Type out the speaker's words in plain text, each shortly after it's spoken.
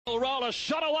Roller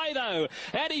shot away though,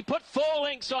 and he put 4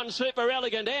 lengths on Super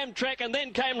Elegant, Amtrak, and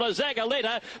then came La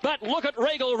Zagaleta. But look at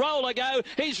Regal Roller go.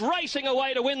 He's racing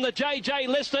away to win the JJ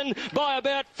Liston by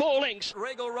about 4 lengths.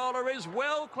 Regal Roller is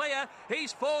well clear.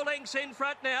 He's 4 lengths in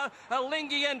front now.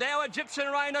 Alingi and our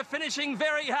Egyptian Rain are finishing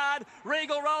very hard.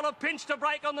 Regal Roller pinched a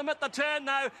break on them at the turn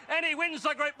though, and he wins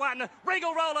the Group 1.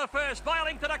 Regal Roller first, by a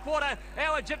length and a quarter.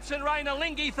 Our Egyptian Rain,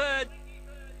 Alingi third.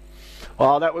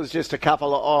 Well, that was just a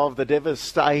couple of the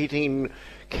devastating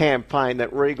campaign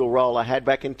that Regal Roller had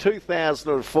back in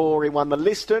 2004. He won the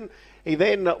Liston. He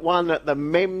then won the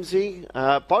Memsie,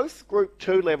 both Group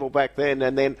 2 level back then,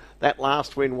 and then that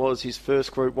last win was his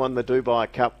first Group 1, the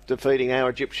Dubai Cup, defeating our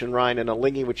Egyptian Rain and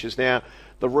Alingi, which is now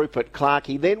the Rupert Clark.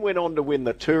 He then went on to win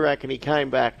the Toorak, and he came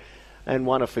back and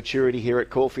won a Futurity here at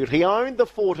Caulfield. He owned the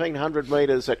 1,400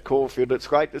 metres at Caulfield. It's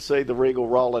great to see the Regal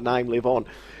Roller name live on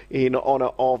in honour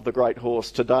of the great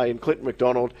horse today. And Clinton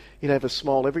McDonald, he'd have a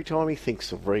smile every time he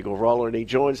thinks of Regal Roller, and he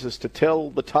joins us to tell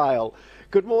the tale.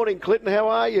 Good morning, Clinton. How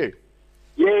are you?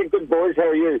 Yeah, good, boys. How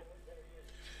are you?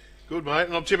 Good, mate.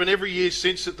 And Jim, and every year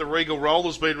since that the Regal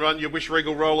Roller's been run, you wish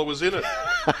Regal Roller was in it.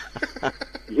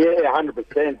 Yeah,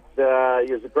 100%.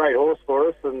 He was a great horse for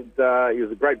us, and he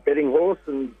was a great betting horse,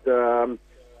 and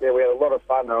yeah, we had a lot of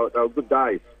fun. They were good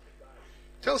days.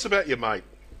 Tell us about your mate.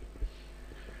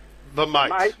 The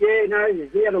mate. Yeah, no,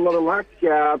 he had a lot of luck.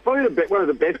 Probably one of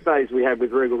the best days we had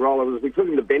with Regal Roller was we took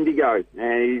him to Bendigo,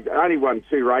 and he only won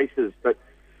 2 races, but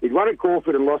he'd won at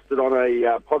Caulfield and lost it on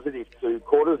a positive to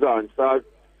quarter zone. So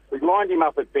we lined him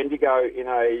up at Bendigo in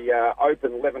a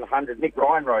open 1100. Nick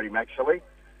Ryan rode him, actually.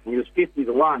 And he was 50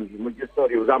 to 1, and we just thought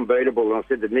he was unbeatable. And I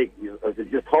said to Nick, I said,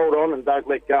 just hold on and don't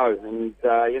let go. And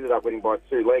he ended up winning by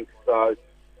 2 lengths. So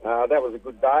that was a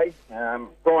good day.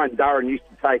 Brian Durran used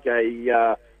to take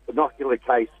a binocular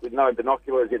case with no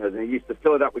binoculars in it, and he used to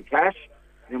fill it up with cash,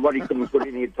 and what he couldn't put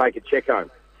in, he'd take a check home.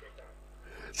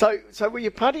 So were you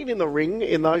putting in the ring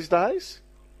in those days?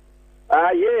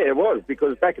 Yeah, it was,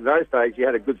 because back in those days you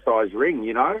had a good-sized ring,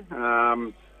 you know,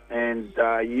 and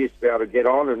you used to be able to get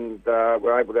on and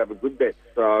were able to have a good bet.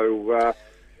 So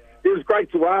it was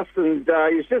great to us, and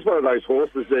he was just one of those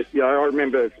horses that, you know, I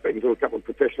remember speaking to a couple of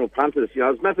professional punters, you know,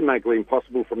 it was mathematically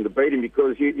impossible for them to beat him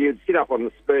because you'd sit up on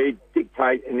the speed,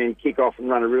 dictate, and then kick off and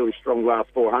run a really strong last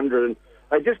 400, and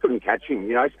they just couldn't catch him,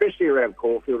 you know, especially around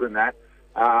Caulfield and that.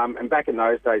 And back in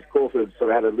those days, Caulfield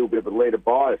sort of had a little bit of a leader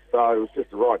bias, so it was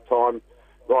just the right time,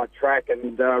 right track,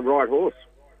 and right horse.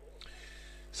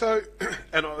 So,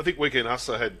 and I think Weekend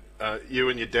Hustler had you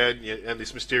and your dad and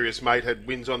this mysterious mate had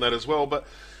wins on that as well, but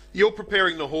you're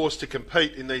preparing the horse to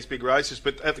compete in these big races,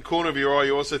 but at the corner of your eye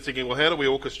you're also thinking, well, how do we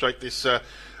orchestrate this,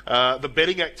 the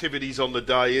betting activities on the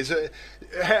day?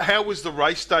 How was the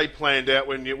race day planned out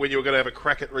when you were going to have a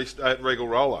crack at Regal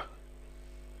Roller?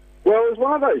 Well, it was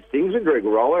one of those things with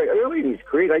Regal Roller. Early in his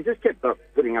career, they just kept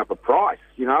putting up a price.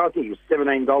 You know, I think it was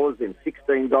 $17, then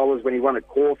 $16 when he won at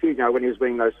Caulfield, you know, when he was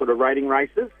winning those sort of rating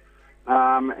races.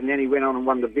 And then he went on and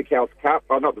won the Vic House Cup.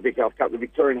 Oh, not the Vic House Cup, the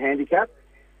Victorian Handicap.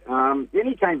 Then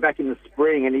he came back in the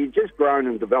spring, and he'd just grown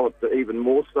and developed even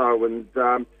more so. And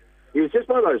he was just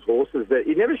one of those horses that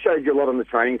he never showed you a lot on the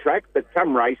training track, but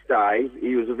come race day,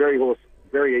 he was a very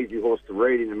easy horse to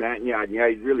read in the mountain yard. You know,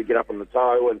 he'd really get up on the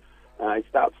toe, and he'd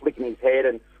start flicking his head.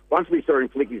 And once we saw him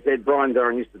flick his head, Brian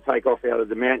Durran used to take off out of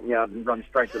the mountain yard and run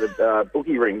straight to the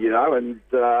bookie ring, you know, and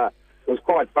it was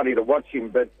quite funny to watch him.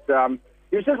 But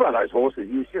he was just one of those horses.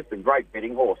 He was just a great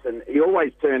betting horse, and he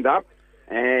always turned up,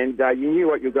 and you knew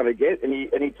what you were going to get, and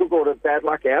he took all the bad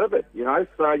luck out of it, you know,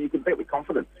 so you could bet with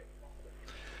confidence.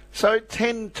 So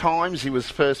 10 times he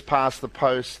was first past the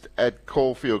post at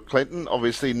Caulfield, Clinton,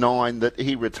 obviously 9 that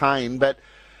he retained, but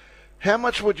how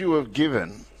much would you have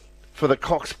given for the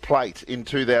Cox Plate in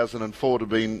 2004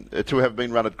 to have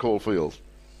been run at Caulfield?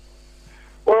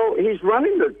 Well, his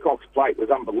running the Cox Plate was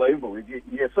unbelievable.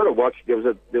 You sort of watched, there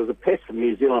was a pest from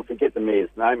New Zealand, I forget the mare's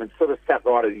name, and sort of sat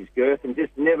right at his girth and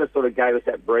just never sort of gave us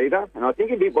that breather. And I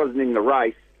think if he wasn't in the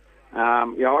race, you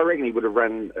know, I reckon he would have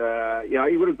run, you know,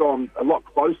 he would have gone a lot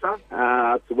closer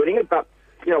to winning it. But,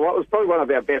 you know what, it was probably one of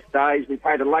our best days. We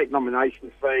paid a late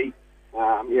nomination fee.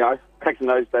 You know, back in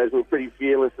those days we were pretty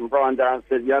fearless, and Brian Durran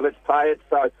said, yeah, let's pay it.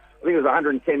 So I think it was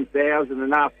 $110,000,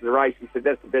 and after the race he said,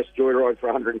 that's the best joyride for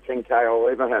 $110K I'll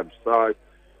ever have. So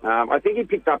I think he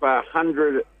picked up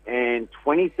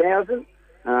 $120,000,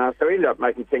 so he ended up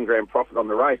making 10 grand profit on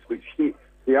the race, which the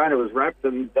owner was wrapped,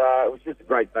 and it was just a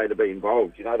great day to be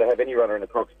involved. You know, to have any runner in a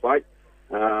Cox Plate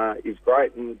is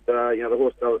great, and, you know, the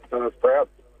horse done us proud.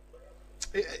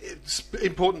 it's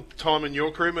important time in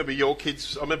your career. Maybe your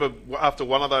kids. I remember after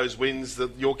one of those wins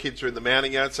that your kids were in the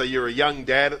mounting yard. So you're a young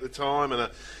dad at the time and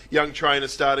a young trainer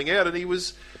starting out, and he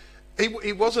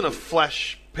wasn't a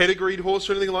flash pedigreed horse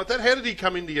or anything like that. How did he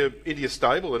come into your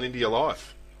stable and into your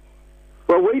life?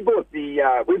 Well, we bought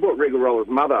Regal Roller's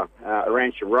mother,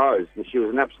 Arantxa Rose, and she was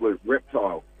an absolute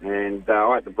reptile. And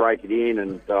I had to break it in,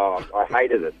 and I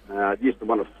hated it. I used to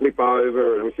want to flip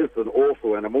over, and it was just an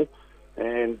awful animal.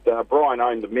 And Brian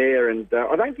owned the mare, and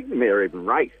I don't think the mare even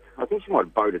raced. I think she might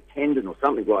have bowed a tendon or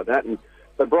something like that. And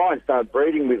so Brian started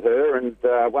breeding with her, and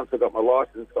once I got my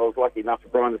licence, I was lucky enough for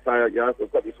Brian to say, you know,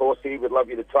 we've got this horse here, we'd love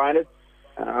you to train it.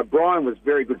 Brian was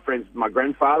very good friends with my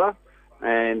grandfather,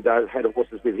 and had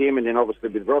horses with him, and then obviously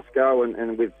with Roscoe,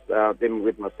 and with them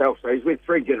with myself. So he's with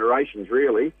 3 generations,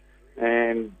 really.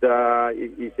 And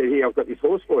he said, here, I've got this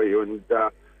horse for you. And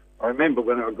I remember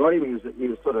when I got him, he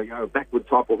was sort of a backward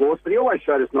type of horse, but he always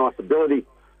showed us nice ability.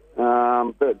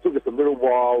 But it took us a little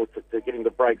while to get him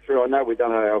to break through. I know we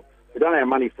done our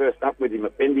money first up with him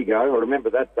at Bendigo. I remember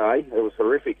that day. It was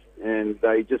horrific. And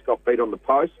he just got beat on the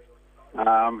post.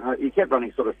 He kept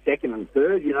running sort of second and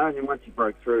third, you know, and then once he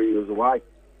broke through, he was away.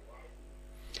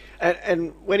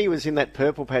 And when he was in that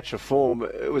purple patch of form,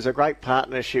 it was a great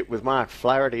partnership with Mark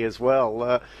Flaherty as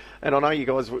well. And I know you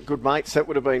guys were good mates. That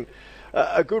would have been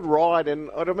a good ride.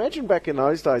 And I'd imagine back in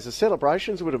those days, the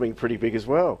celebrations would have been pretty big as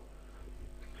well.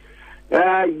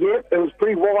 Yeah, it was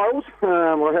pretty wild,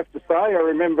 I have to say. I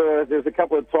remember there's a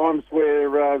couple of times where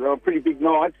there were pretty big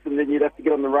nights, and then you'd have to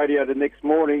get on the radio the next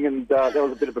morning, and that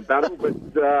was a bit of a battle.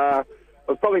 But I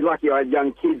was probably lucky I had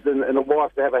young kids and a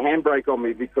wife to have a handbrake on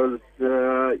me because,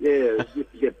 it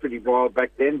used to get pretty wild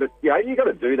back then. But, yeah, you got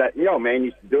to do that. The old man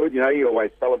used to do it. You know, he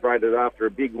always celebrated after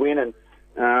a big win, and,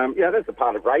 that's a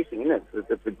part of racing, isn't it?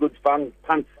 It's a good, fun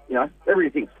punt,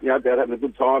 everything, about having a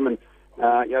good time and,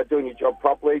 doing your job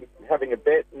properly, having a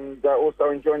bet, and also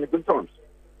enjoying the good times.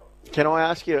 Can I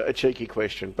ask you a cheeky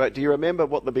question? But do you remember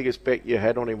what the biggest bet you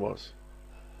had on him was?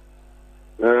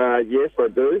 Yes, I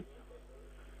do.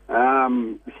 I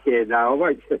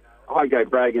won't go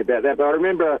bragging about that. But I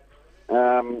remember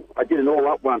I did an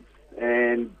all-up once,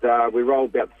 and we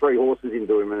rolled about 3 horses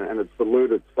into him, and it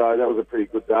saluted. So that was a pretty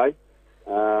good day.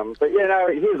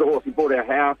 Here's a horse he bought our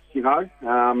house.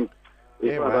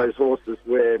 It's one of those horses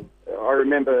where I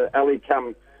remember Ali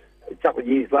come a couple of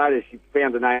years later, she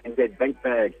found an ANZ bank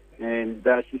bag, and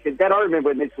she said, Dad, I remember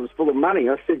when this was full of money.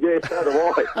 I said, yeah, so do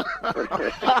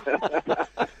I.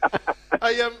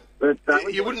 Hey,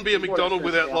 you wouldn't be a McDonald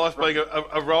without life being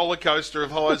a roller coaster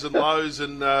of highs and lows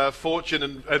and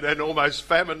fortune and almost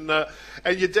famine.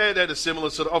 And your dad had a similar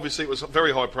sort of, obviously it was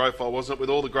very high profile, wasn't it, with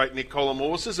all the great Nick Collum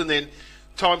horses, and then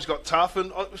times got tough,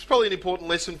 and it was probably an important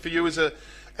lesson for you as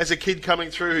a kid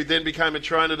coming through who then became a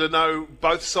trainer to know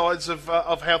both sides of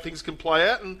how things can play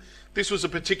out. And this was a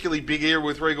particularly big era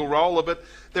with Regal Roller, but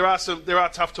there are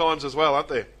tough times as well, aren't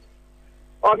there?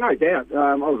 Oh, no doubt.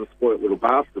 I was a spoilt little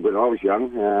bastard when I was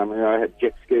young. I had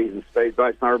jet skis and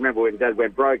speedboats, and I remember when Dad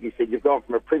went broke, he said, you've gone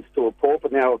from a prince to a pauper,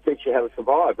 now I'll teach you how to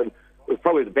survive. And it was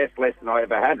probably the best lesson I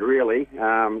ever had, really.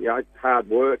 Hard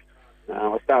work.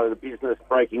 I started a business,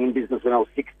 breaking in business when I was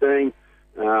 16.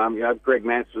 Greg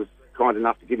Mance was kind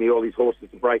enough to give me all these horses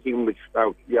to break in, which they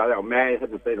were mad,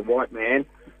 hadn't seen a white man.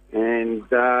 And,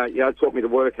 it taught me to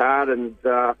work hard, and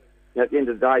at the end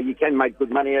of the day, you can make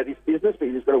good money out of this business, but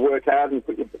you just got to work hard and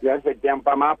put your head down,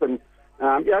 bum up, and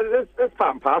that's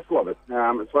part and parcel of it.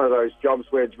 It's one of those jobs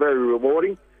where it's very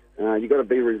rewarding. You got to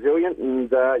be resilient,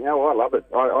 and I love it.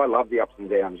 I love the ups and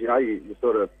downs. You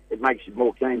sort of, it makes you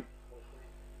more keen.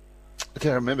 I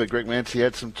remember Greg Mancy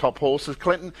had some top horses.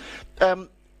 Clinton,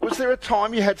 was there a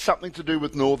time you had something to do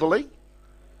with Northerly?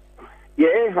 Yeah,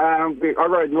 I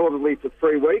rode Northerly for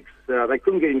 3 weeks. They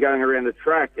couldn't get him going around the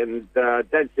track, and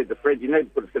Dad said to Fred, you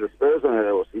need to put a set of spurs on that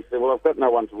horse. He said, well, I've got no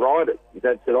one to ride it. And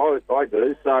Dad said, I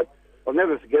do. So I'll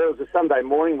never forget, it was a Sunday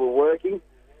morning, we were working,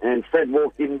 and Fred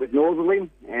walked in with Northerly,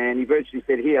 and he virtually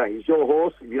said, here, he's your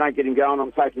horse. If you don't get him going,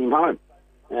 I'm taking him home.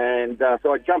 And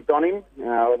so I jumped on him.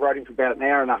 I rode him for about an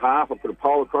hour and a half. I put a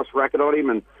pole across racket on him,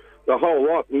 and the whole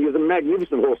lot. He was a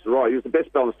magnificent horse to ride. He was the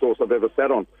best balanced horse I've ever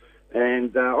sat on.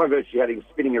 And I virtually had him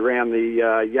spinning around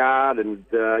the yard and,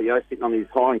 sitting on his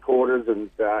hindquarters, and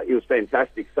he was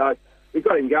fantastic. So we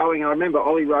got him going, and I remember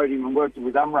Ollie rode him and worked him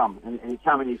with Umrum, and he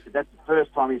came in and he said that's the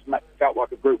first time he's felt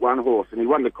like a Group 1 horse, and he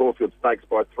won the Caulfield Stakes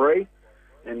by 3,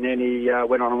 and then he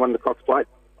went on and won the Cox Plate.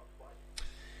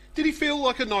 Did he feel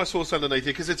like a nice horse underneath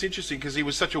you? Because it's interesting, because he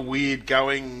was such a weird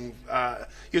going...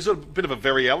 he was a bit of a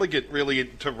very elegant, really,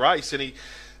 to race, and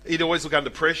he'd always look under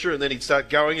pressure, and then he'd start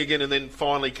going again, and then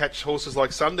finally catch horses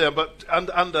like Sundown. But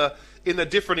under in a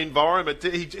different environment.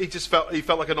 He just felt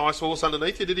like a nice horse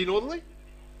underneath you, did he, Northerly?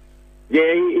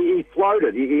 Yeah, he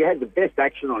floated. He had the best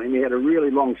action on him. He had a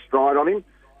really long stride on him.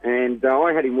 And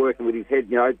I had him working with his head,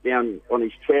 down on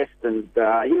his chest, and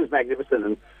he was magnificent.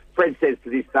 And Fred says to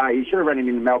this day, he should have run him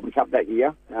in the Melbourne Cup that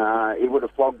year. He would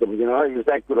have flogged him, He was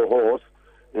that good a horse.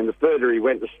 And the further he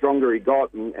went, the stronger he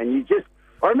got. And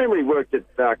I remember he worked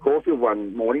at Caulfield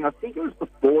one morning. I think it was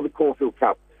before the Caulfield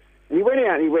Cup. And he went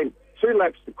out and he went 2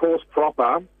 laps the course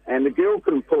proper, and the girl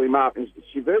couldn't pull him up. And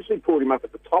she virtually pulled him up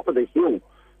at the top of the hill,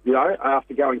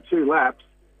 after going 2 laps.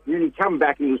 And then he come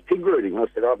back and he was pig rooting. I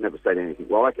said, I've never seen anything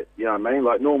like it. You know what I mean?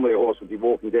 Like, normally a horse would be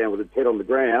walking down with its head on the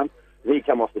ground, and he'd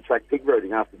come off the track pig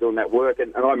rooting after doing that work.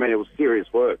 And I mean, it was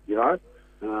serious work, He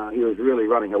was really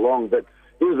running along. But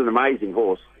he was an amazing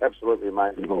horse, absolutely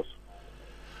amazing horse.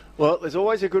 Well, there's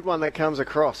always a good one that comes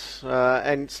across,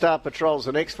 and Star Patrol's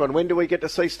the next one. When do we get to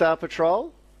see Star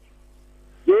Patrol?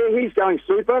 Yeah, he's going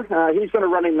super. He's going to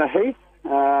run in the Heath,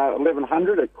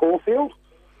 1100 at Caulfield.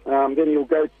 Then he'll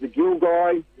go to the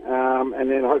Gilgai, and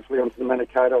then hopefully onto the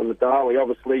Manikato and the Darley.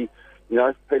 Obviously,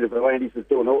 Peter Volandis is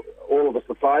doing all of us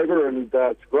a favour, and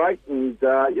it's great. And,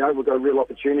 we've got a real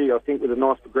opportunity, I think, with a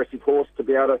nice progressive horse to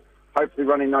be able to hopefully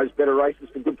run in those better races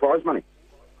for good prize money.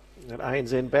 That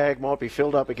ANZ bag might be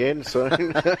filled up again soon.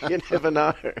 You never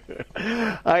know.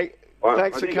 Hey,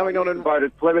 thanks for coming on and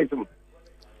voted Flemington.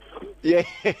 Yes.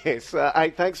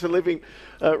 Hey, thanks for reliving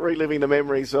the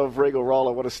memories of Regal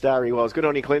Roller. What a star he was. Good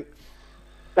on you, Clint.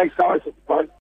 Thanks, guys. Bye.